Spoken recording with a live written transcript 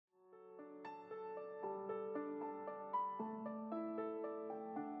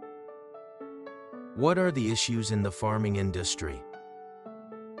What are the issues in the farming industry?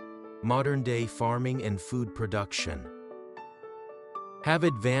 Modern-day farming and food production have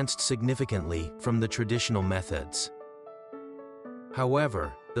advanced significantly from the traditional methods.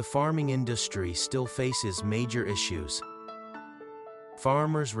 However, the farming industry still faces major issues.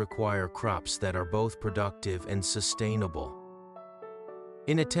 Farmers require crops that are both productive and sustainable.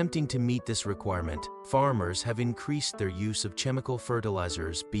 In attempting to meet this requirement, farmers have increased their use of chemical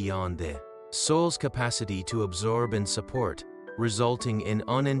fertilizers beyond the soil's capacity to absorb and support, resulting in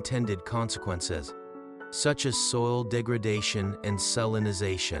unintended consequences, such as soil degradation and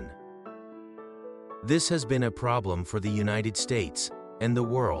salinization. This has been a problem for the United States and the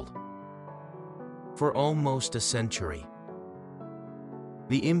world for almost a century.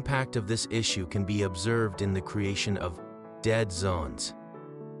 The impact of this issue can be observed in the creation of dead zones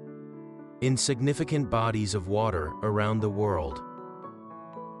in significant bodies of water around the world.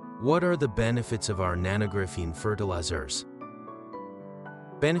 What are the benefits of our nanographene fertilizers?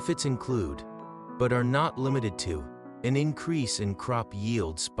 Benefits include, but are not limited to, an increase in crop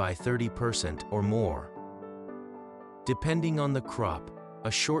yields by 30% or more. Depending on the crop, a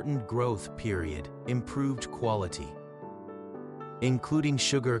shortened growth period, improved quality, including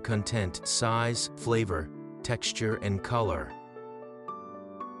sugar content, size, flavor, texture, and color.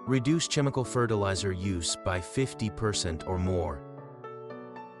 Reduce chemical fertilizer use by 50% or more.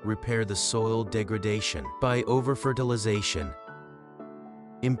 Repair the soil degradation by over-fertilization.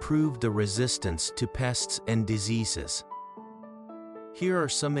 Improve the resistance to pests and diseases. Here are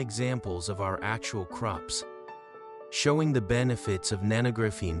some examples of our actual crops, showing the benefits of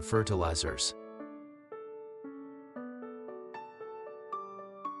nanographene fertilizers.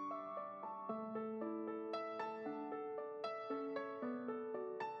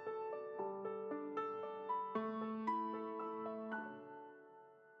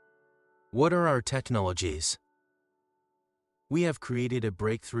 What are our technologies? We have created a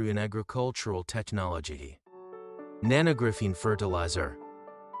breakthrough in agricultural technology, NanoGraphene Fertilizer.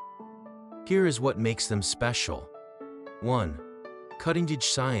 Here is what makes them special. 1. Cutting-edge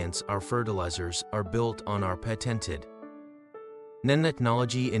science. Our fertilizers are built on our patented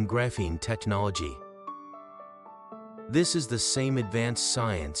Nanotechnology and Graphene Technology. This is the same advanced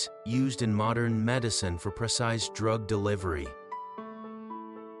science used in modern medicine for precise drug delivery,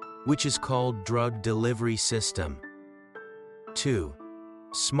 which is called drug delivery system. 2.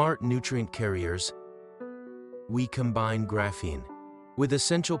 Smart nutrient carriers. We combine graphene with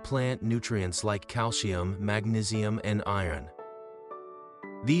essential plant nutrients like calcium, magnesium, and iron.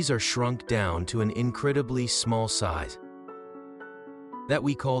 These are shrunk down to an incredibly small size that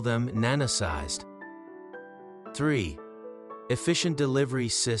we call them nano-sized. 3. Efficient delivery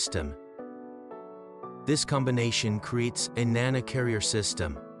system. This combination creates a nano-carrier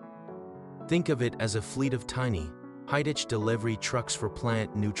system. Think of it as a fleet of tiny, high-tech delivery trucks for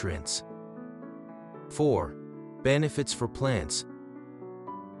plant nutrients. 4. Benefits for plants.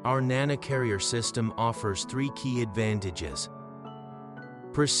 Our nano-carrier system offers 3 key advantages.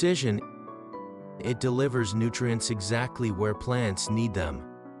 Precision. It delivers nutrients exactly where plants need them.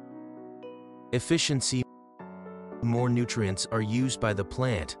 Efficiency. More nutrients are used by the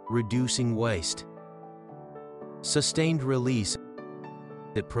plant, reducing waste. Sustained release.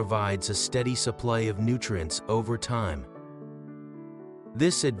 It provides a steady supply of nutrients over time.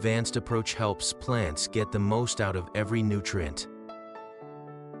 This advanced approach helps plants get the most out of every nutrient,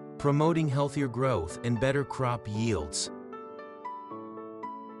 promoting healthier growth and better crop yields.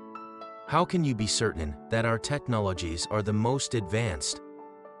 How can you be certain that our technologies are the most advanced?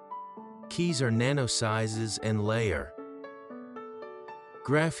 Keys are nano-sizes and layer.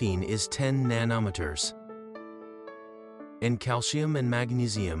 Graphene is 10 nanometers, and calcium and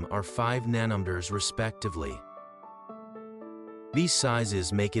magnesium are 5 nanometers respectively. These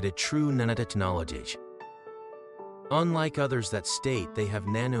sizes make it a true nanotechnology, unlike others that state they have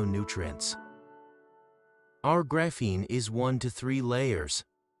nanonutrients. Our graphene is 1 to 3 layers.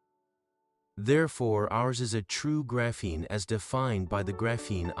 Therefore, ours is a true graphene as defined by the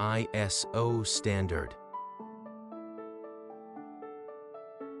Graphene ISO standard.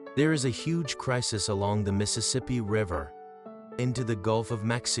 There is a huge crisis along the Mississippi River into the Gulf of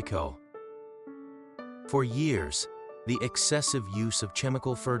Mexico. For years, the excessive use of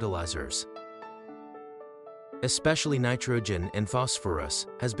chemical fertilizers, especially nitrogen and phosphorus,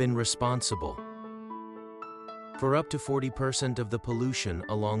 has been responsible for up to 40% of the pollution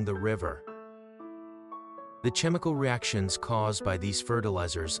along the river. The chemical reactions caused by these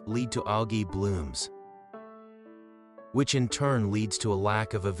fertilizers lead to algae blooms, which in turn leads to a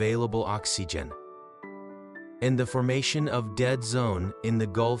lack of available oxygen and the formation of dead zone in the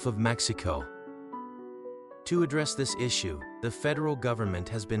Gulf of Mexico. To address this issue, the federal government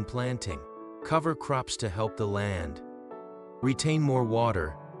has been planting cover crops to help the land retain more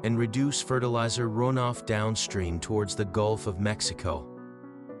water and reduce fertilizer runoff downstream towards the Gulf of Mexico.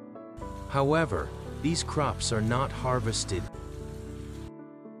 However, these crops are not harvested.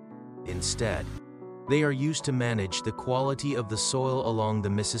 Instead, they are used to manage the quality of the soil along the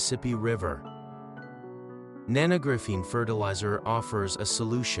Mississippi River. NanoGraphene Fertilizer offers a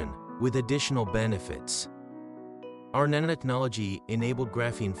solution with additional benefits. Our nanotechnology-enabled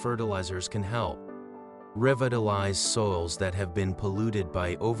graphene fertilizers can help revitalize soils that have been polluted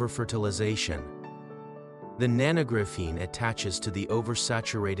by overfertilization. The nanographene attaches to the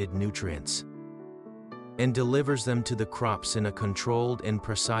oversaturated nutrients and delivers them to the crops in a controlled and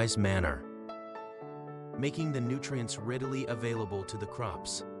precise manner, making the nutrients readily available to the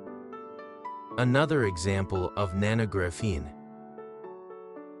crops. Another example of nanographene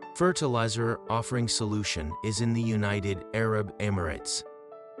fertilizer offering solution is in the United Arab Emirates.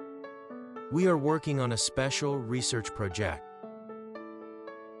 We are working on a special research project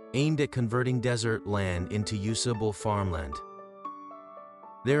aimed at converting desert land into usable farmland.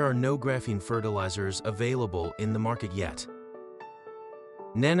 There are no graphene fertilizers available in the market yet.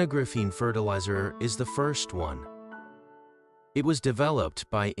 NanoGraphene Fertilizer is the first one. It was developed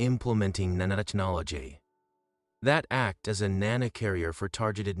by implementing nanotechnology that act as a nano-carrier for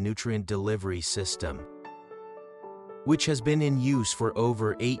targeted nutrient delivery system, which has been in use for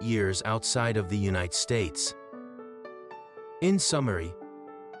over 8 years outside of the United States. In summary,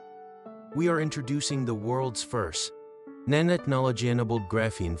 we are introducing the world's first nanotechnology-enabled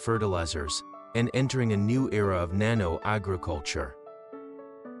graphene fertilizers and entering a new era of nano-agriculture.